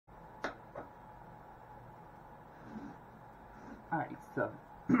Alright, so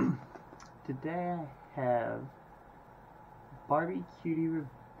today I have Barbie Cutie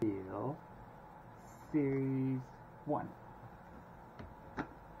Reveal Series 1. Let's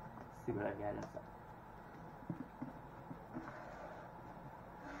see what I got inside.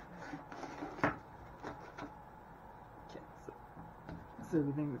 Okay, so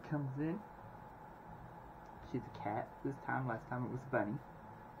everything that comes in. She's a cat this time. Last time it was a bunny.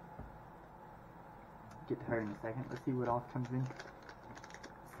 Get to her in a second. Let's see what all comes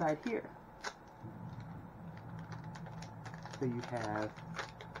inside here. So you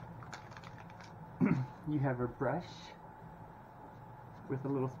have her brush with a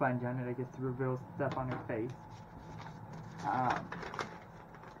little sponge on it, I guess, to reveal stuff on her face.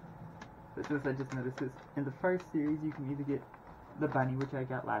 But since I just noticed this, in the first series you can either get the bunny, which I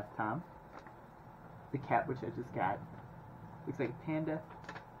got last time, the cat, which I just got, looks like a panda,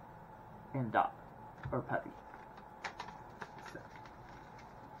 and a dog, or a puppy. So,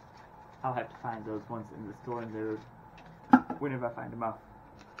 I'll have to find those ones in the store, and they're, whenever I find them, I'll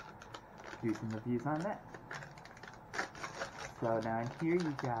do some reviews on that. So now in here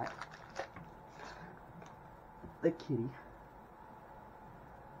you got the kitty,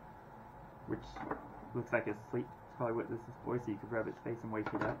 which looks like it's asleep. That's probably what this is for, so you can rub its face and wake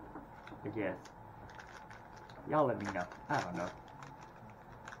it up, I guess. Y'all let me know. I don't know.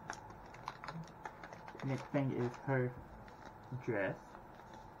 Next thing is her dress.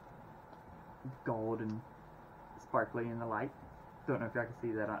 Gold and sparkly in the light. Don't know if y'all can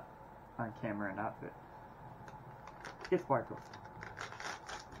see that on camera or not, but it sparkles.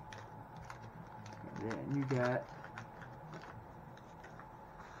 And then you got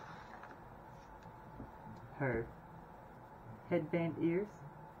her headband ears,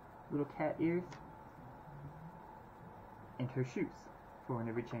 little cat ears, and her shoes for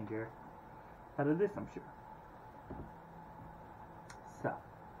whenever you change her out of this, I'm sure. So,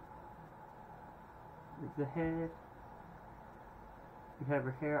 there's the head. You have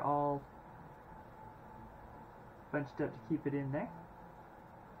her hair all bunched up to keep it in there.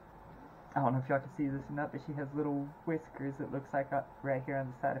 I don't know if y'all can see this or not, but she has little whiskers, it looks like, right here on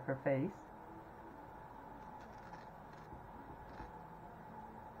the side of her face.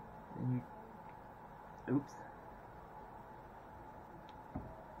 And you, oops.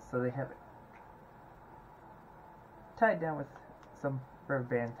 So they have it tied down with some rubber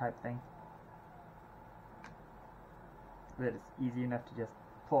band type thing that it's easy enough to just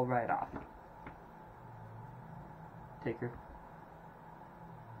pull right off. Take her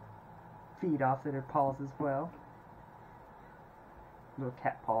feet off at her paws as well. Little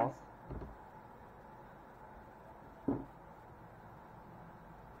cat paws.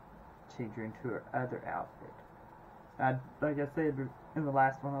 Change her into her other outfit. Like I said in the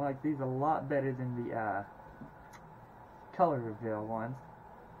last one, I like these a lot better than the color reveal ones.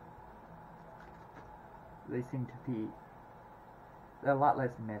 They seem to be a lot less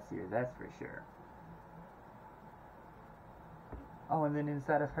messier, that's for sure. Oh, and then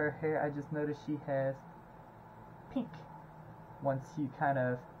inside of her hair, I just noticed she has pink. Once you kind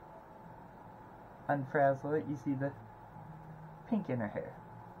of unfrazzle it, you see the pink in her hair.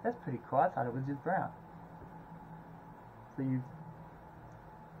 That's pretty cool. I thought it was just brown. So you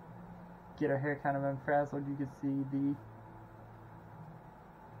get her hair kind of unfrazzled, you can see the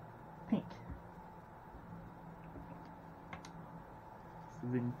pink. So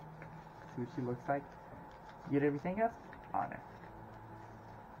then, see what she looks like. Get everything else on her.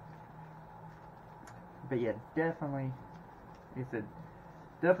 But yeah, definitely, like I said,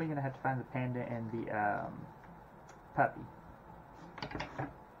 definitely gonna have to find the panda and the puppy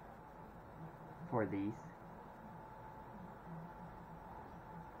for these.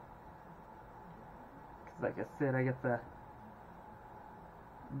 Like I said, I got the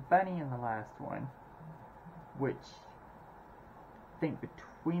bunny in the last one, which I think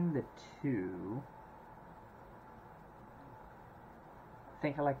between the two, I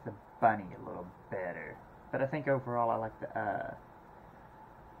think I like the bunny a little better. But I think overall I like the,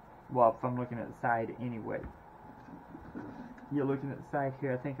 well, if I'm looking at the side anyway, you're looking at the side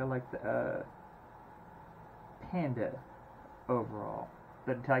here, I think I like the panda overall.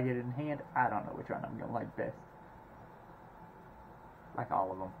 But until I get it in hand, I don't know which one I'm gonna like best. Like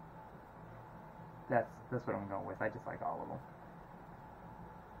all of them. That's what I'm going with. I just like all of them.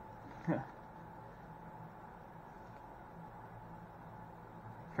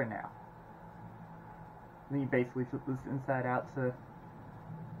 For now. Then you basically flip this inside out to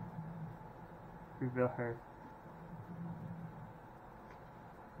reveal her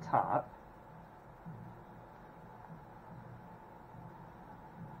top.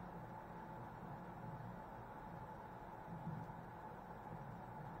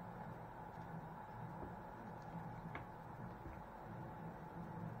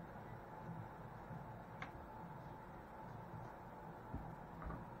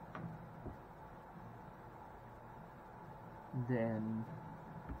 Then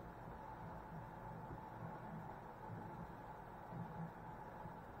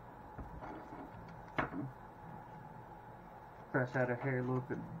brush out her hair a little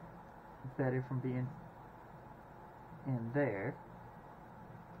bit better from being in there.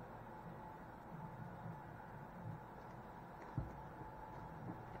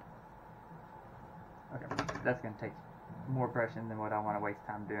 Okay, that's going to take more brushing than what I want to waste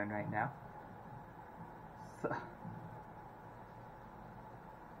time doing right now. So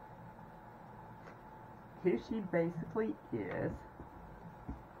here she basically is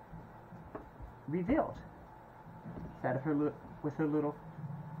revealed. Out of her with her little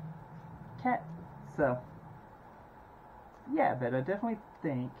cat. So yeah, but I definitely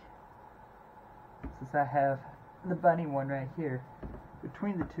think, since I have the bunny one right here,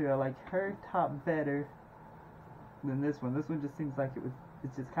 between the two I like her top better than this one. This one just seems like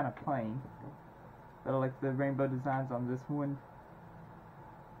it's just kind of plain, but I like the rainbow designs on this one,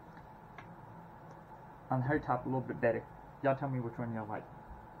 on her top, a little bit better. Y'all tell me which one y'all like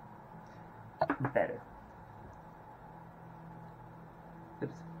better. But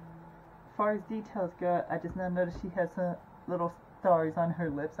as far as details go, I just now noticed she has some little stars on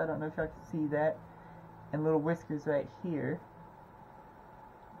her lips. I don't know if y'all can see that. And little whiskers right here.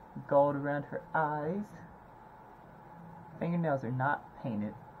 Gold around her eyes. Fingernails are not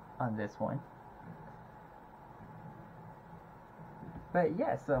painted on this one. But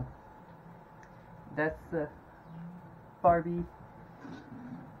yeah, so that's the Barbie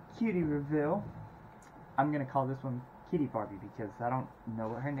Cutie Reveal. I'm going to call this one Kitty Barbie because I don't know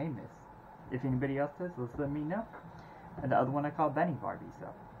what her name is. If anybody else does, let me know. And the other one I call Bunny Barbie. So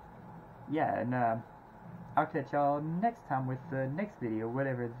yeah, and I'll catch y'all next time with the next video,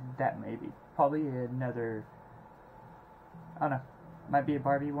 whatever that may be. Probably another, I don't know, might be a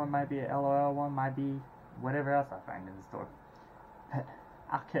Barbie one, might be a LOL one, might be whatever else I find in the store. But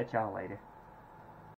I'll catch y'all later.